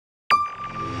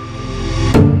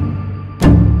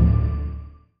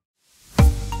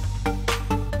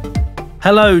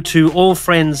Hello to all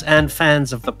friends and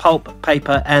fans of the pulp,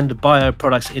 paper and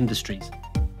bioproducts industries.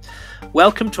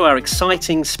 Welcome to our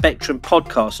exciting Spectrum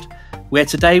podcast, where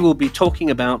today we'll be talking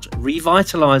about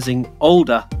revitalising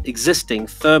older, existing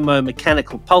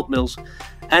thermomechanical pulp mills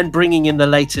and bringing in the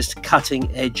latest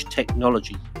cutting-edge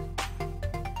technology.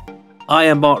 I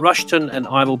am Mark Rushton and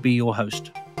I will be your host.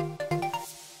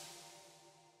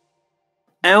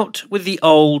 Out with the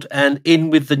old and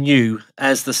in with the new,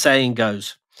 as the saying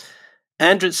goes.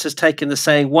 ANDRITZ has taken the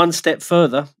saying one step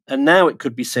further, and now it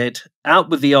could be said, out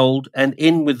with the old and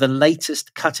in with the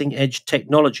latest cutting-edge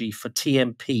technology for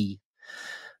TMP.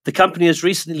 The company has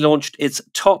recently launched its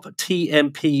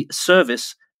topTMP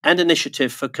service and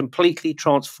initiative for completely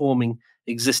transforming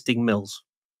existing mills.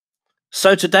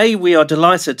 So today we are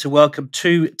delighted to welcome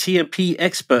two TMP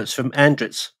experts from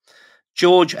ANDRITZ,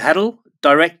 George Haddle,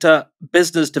 Director,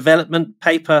 Business Development,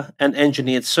 Paper and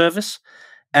Engineered Service,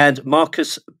 and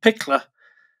Marcus Pickler,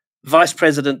 Vice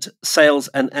President, Sales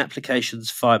and Applications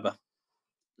Fiber.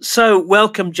 So,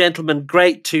 welcome, gentlemen.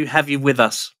 Great to have you with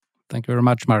us. Thank you very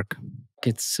much, Mark.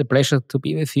 It's a pleasure to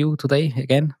be with you today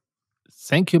again.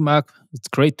 Thank you, Mark. It's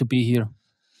great to be here.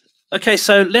 Okay,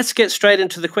 so let's get straight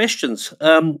into the questions.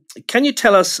 Can you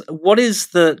tell us what is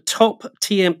the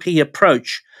topTMP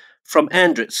approach from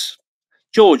ANDRITZ?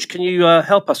 George, can you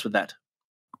help us with that?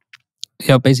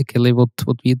 Yeah, basically what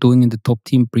we're doing in the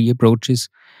topTMP approach is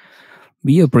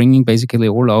we are bringing basically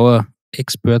all our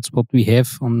experts, what we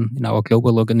have in our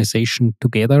global organization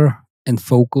together and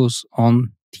focus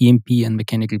on TMP and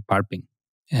mechanical pulping.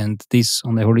 And this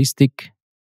on a holistic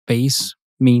base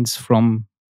means from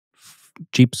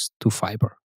chips to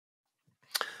fiber.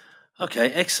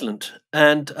 Okay, excellent.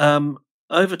 And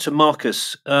over to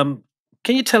Marcus. Can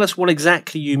you tell us what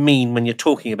exactly you mean when you're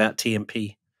talking about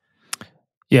TMP?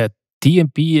 Yeah,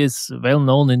 TMP is well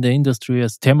known in the industry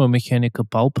as thermomechanical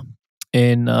pulp.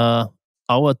 In our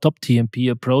topTMP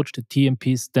approach, the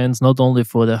TMP stands not only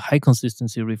for the high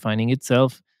consistency refining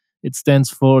itself, it stands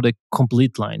for the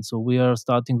complete line. So we are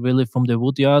starting really from the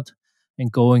woodyard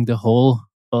and going the whole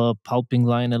pulping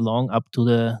line along up to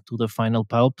the final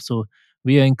pulp. So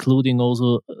we are including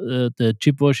also the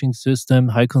chip washing system,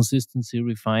 high consistency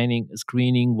refining,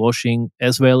 screening, washing,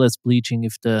 as well as bleaching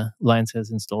if the lines has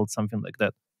installed something like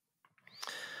that.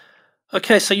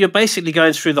 Okay, so you're basically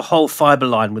going through the whole fiber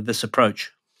line with this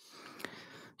approach.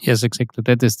 Yes, exactly.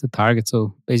 That is the target.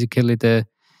 So basically the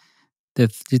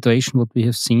situation what we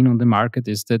have seen on the market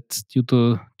is that due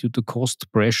to cost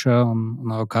pressure on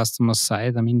our customer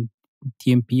side, I mean,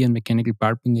 TMP and mechanical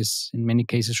pulping is in many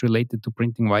cases related to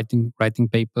printing writing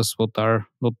papers, what are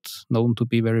not known to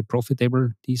be very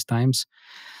profitable these times.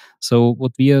 So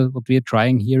what we are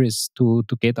trying here is to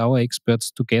get our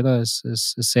experts together, as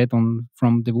said,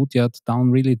 from the woodyard down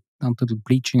really down to the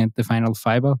bleaching and the final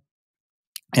fiber,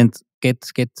 and get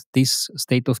this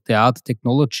state of the art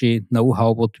technology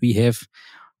know-how what we have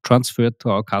transferred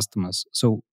to our customers.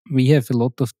 So we have a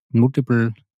lot of multiple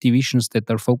divisions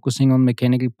that are focusing on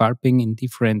mechanical pulping in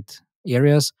different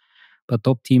areas, but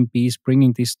topTMP is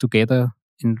bringing this together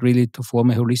and really to form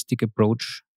a holistic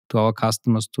approach to our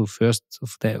customers to first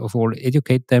of all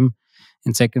educate them,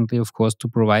 and secondly, of course, to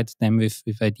provide them with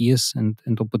ideas and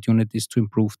opportunities to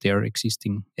improve their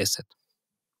existing asset.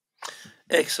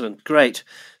 Excellent, great.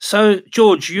 So,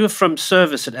 George, you're from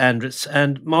service at ANDRITZ,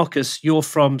 and Marcus, you're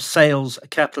from sales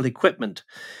capital equipment.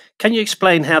 Can you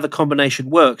explain how the combination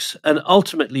works and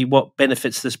ultimately what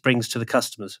benefits this brings to the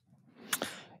customers?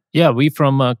 Yeah, we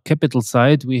from a capital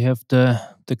side, we have the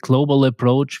global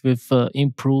approach with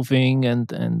improving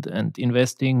and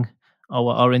investing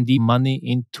our R&D money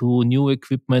into new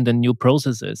equipment and new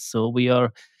processes. So we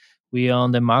are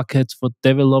on the market for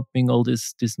developing all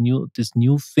these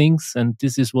new things, and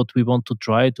this is what we want to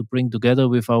try to bring together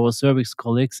with our service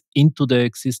colleagues into the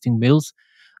existing mills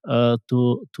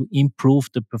to improve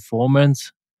the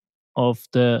performance of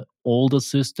the older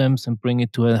systems and bring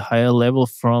it to a higher level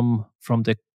from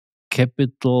the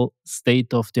capital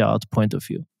state-of-the-art point of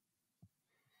view.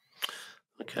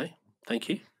 Okay, thank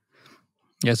you.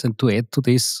 Yes, and to add to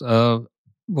this,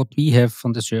 what we have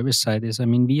on the service side is, I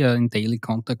mean, we are in daily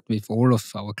contact with all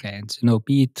of our clients,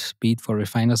 be it for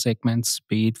refiner segments,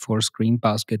 be it for screen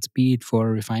baskets, be it for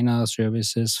refiner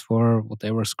services, for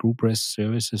whatever screw press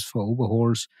services, for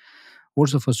overhauls,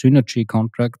 also for synergy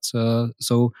contracts.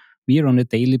 So we are on a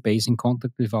daily basis in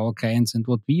contact with our clients, and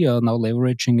what we are now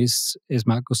leveraging is, as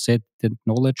Marcus said, the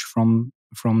knowledge from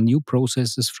new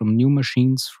processes, from new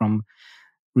machines, from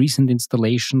recent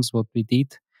installations, what we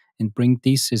did, and bring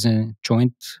this as a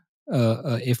joint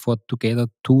effort together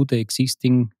to the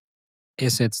existing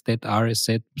assets that are, as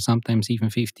said, sometimes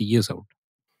even 50 years old.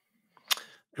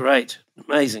 Great,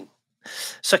 amazing.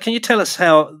 So, can you tell us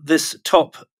how this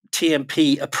top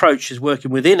TMP approach is working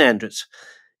within ANDRITZ?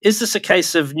 Is this a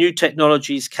case of new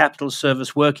technologies, capital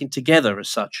service working together as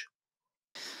such?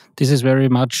 This is very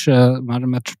much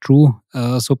true.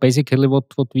 So basically,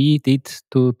 what we did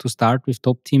to start with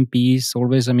topTMP is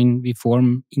always, we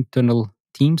form internal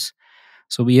teams.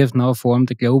 So we have now formed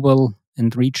the global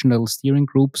and regional steering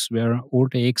groups where all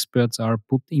the experts are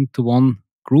put into one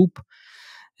group.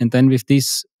 And then with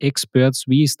these experts,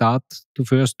 we start to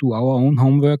first do our own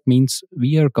homework, means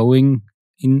we are going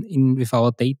in with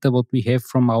our data, what we have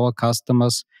from our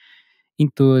customers,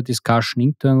 into a discussion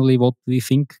internally, what we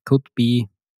think could be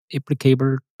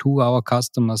applicable to our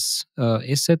customers'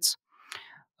 assets,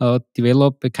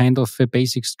 develop a kind of a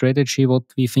basic strategy, what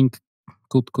we think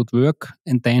could work,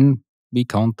 and then we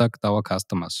contact our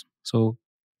customers. So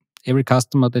every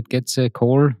customer that gets a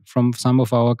call from some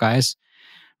of our guys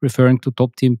referring to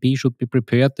topTMP should be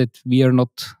prepared that we are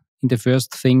not in the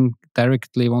first thing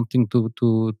directly wanting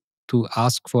to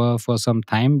ask for some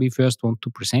time. We first want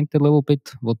to present a little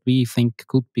bit what we think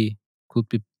could be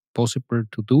possible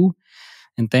to do,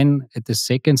 and then at the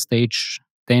second stage,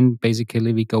 then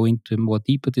basically we go into a more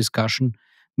deeper discussion,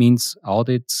 means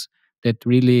audits that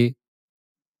really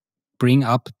bring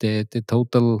up the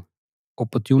total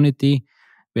opportunity,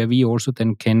 where we also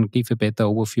then can give a better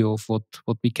overview of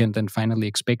what we can then finally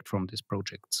expect from these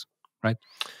projects, right?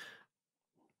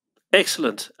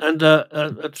 Excellent. And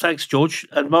thanks, George.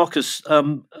 And Marcus,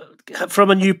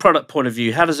 from a new product point of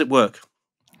view, how does it work?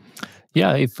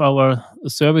 Yeah, if our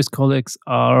service colleagues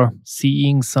are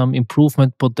seeing some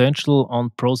improvement potential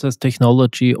on process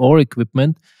technology or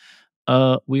equipment,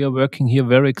 we are working here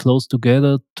very close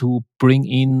together to bring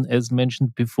in, as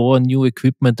mentioned before, new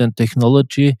equipment and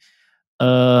technology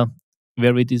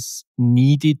where it is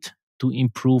needed to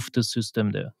improve the system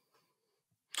there.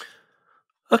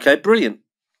 Okay, brilliant.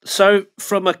 So,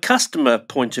 from a customer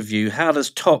point of view, how does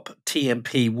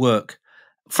topTMP work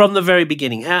from the very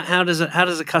beginning? How does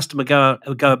a customer go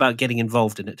about getting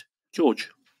involved in it,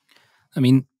 George?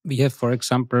 We have, for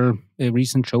example, a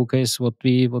recent showcase what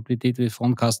we did with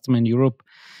one customer in Europe,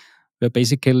 where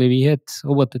basically we had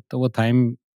over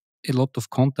time a lot of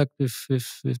contact with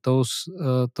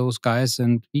those guys,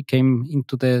 and we came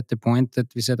into the point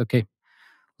that we said, okay,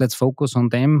 let's focus on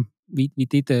them. We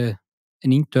did an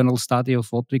internal study of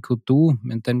what we could do,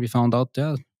 and then we found out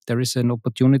there is an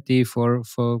opportunity for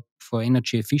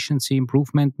energy efficiency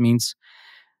improvement, means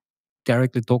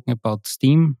directly talking about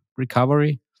steam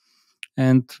recovery.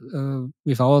 And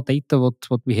with our data,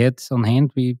 what we had on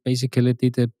hand, we basically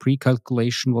did a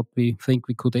pre-calculation what we think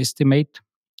we could estimate,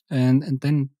 and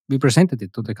then we presented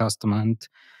it to the customer. And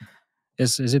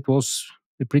as it was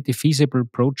a pretty feasible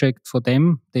project for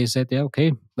them, they said, "Yeah,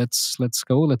 okay, let's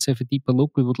go. Let's have a deeper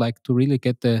look. We would like to really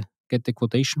get the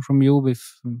quotation from you with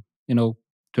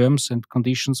terms and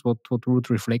conditions what would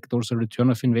reflect also return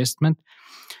of investment."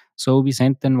 So we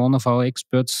sent then one of our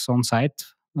experts on site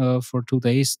for 2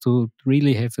 days to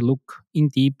really have a look in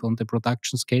deep on the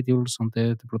production schedules, on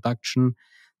the production,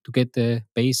 to get the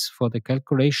base for the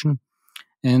calculation.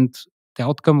 And the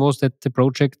outcome was that the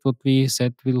project, what we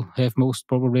said will have most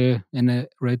probably a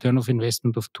return of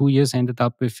investment of 2 years, ended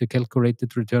up with a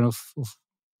calculated return of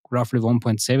roughly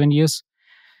 1.7 years.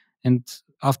 And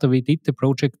after we did the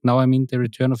project, now the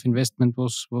return of investment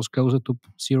was closer to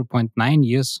 0.9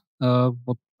 years,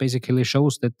 what basically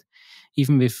shows that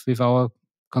even with our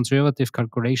conservative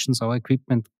calculations, our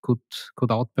equipment could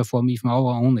outperform even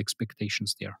our own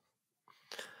expectations there.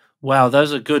 Wow,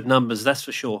 those are good numbers, that's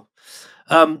for sure.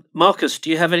 Marcus, do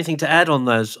you have anything to add on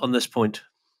this point?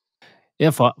 Yeah,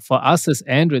 for us as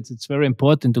ANDRITZ, it's very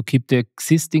important to keep the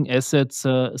existing assets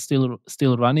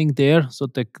still running there, so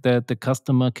that the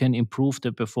customer can improve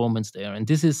the performance there. And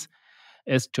this is,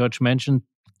 as George mentioned,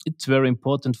 it's very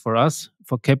important for us,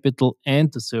 for capital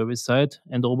and the service side,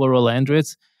 and overall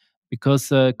ANDRITZ,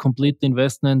 because complete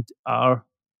investment are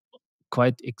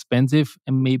quite expensive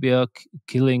and maybe are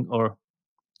killing or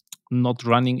not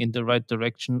running in the right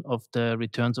direction of the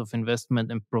returns of investment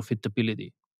and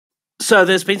profitability. So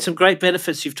there's been some great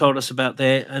benefits you've told us about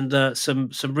there, and some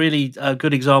really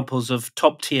good examples of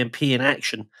topTMP in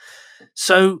action.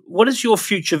 So what is your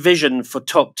future vision for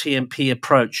topTMP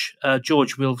approach?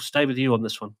 George, we'll stay with you on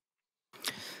this one.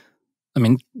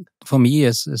 For me,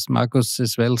 as Marcus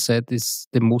as well said, is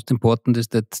the most important is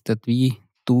that we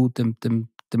do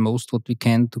the most what we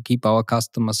can to keep our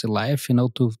customers alive,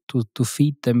 to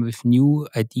feed them with new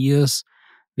ideas,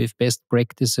 with best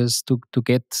practices, to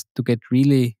get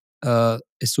really a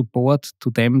support to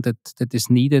them that is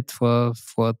needed for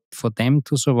them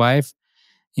to survive,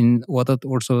 in order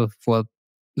also for,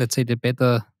 let's say, the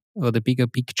better or the bigger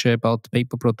picture about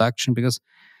paper production, because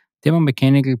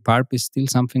thermomechanical pulp is still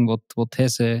something what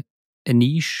has a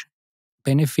niche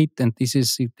benefit, and this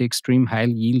is the extreme high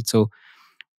yield. So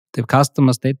the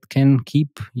customers that can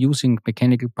keep using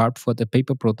mechanical pulp for the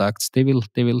paper products, they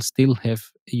will still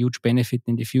have a huge benefit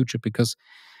in the future, because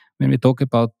when we talk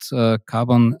about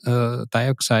carbon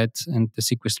dioxide and the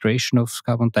sequestration of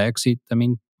carbon dioxide, I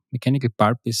mean, mechanical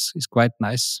pulp is quite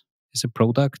nice as a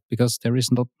product, because there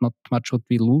is not much what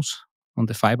we lose on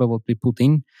the fiber what we put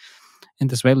in.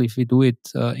 And as well, if we do it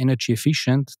energy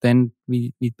efficient, then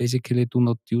we basically do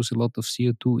not use a lot of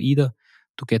CO2 either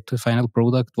to get to a final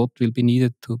product what will be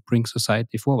needed to bring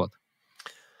society forward.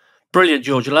 Brilliant,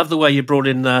 George. I love the way you brought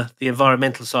in the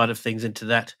environmental side of things into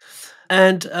that.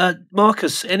 And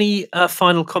Marcus, any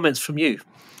final comments from you?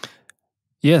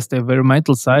 Yes, the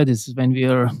environmental side is when we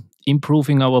are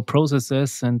improving our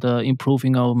processes and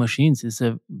improving our machines is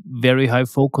a very high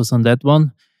focus on that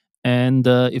one. And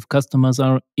if customers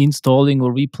are installing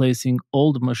or replacing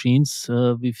old machines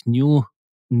with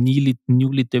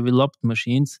newly developed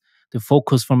machines, the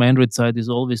focus from ANDRITZ side is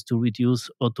always to reduce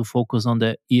or to focus on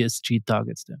the ESG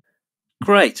targets there.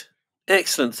 Great.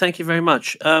 Excellent. Thank you very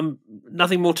much.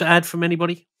 Nothing more to add from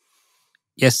anybody?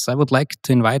 Yes, I would like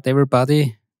to invite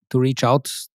everybody to reach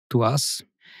out to us.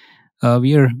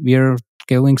 We are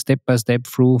going step by step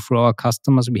through our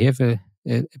customers. We have a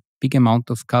big amount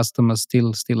of customers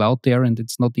still out there, and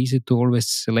it's not easy to always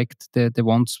select the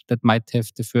ones that might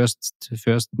have the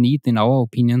first need, in our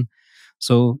opinion.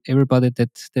 So everybody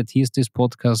that hears this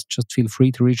podcast, just feel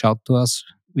free to reach out to us.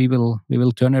 We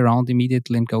will turn around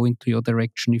immediately and go into your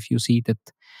direction if you see that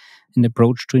an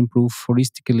approach to improve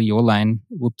holistically your line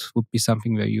would be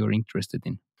something where you are interested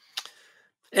in.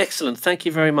 Excellent. Thank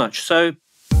you very much. So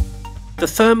the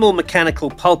thermal mechanical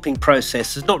pulping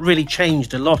process has not really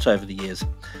changed a lot over the years.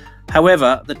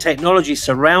 However, the technology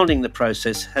surrounding the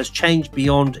process has changed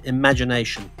beyond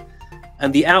imagination.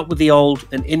 And the out with the old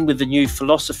and in with the new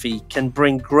philosophy can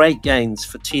bring great gains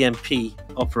for TMP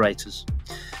operators.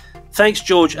 Thanks,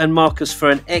 George and Marcus, for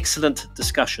an excellent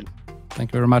discussion.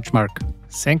 Thank you very much, Mark.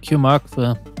 Thank you, Mark,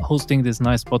 for hosting this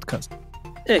nice podcast.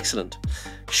 Excellent.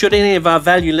 Should any of our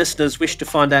valued listeners wish to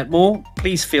find out more,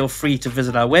 please feel free to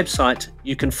visit our website.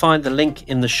 You can find the link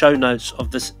in the show notes of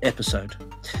this episode.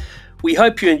 We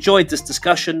hope you enjoyed this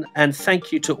discussion, and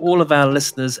thank you to all of our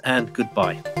listeners, and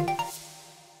goodbye.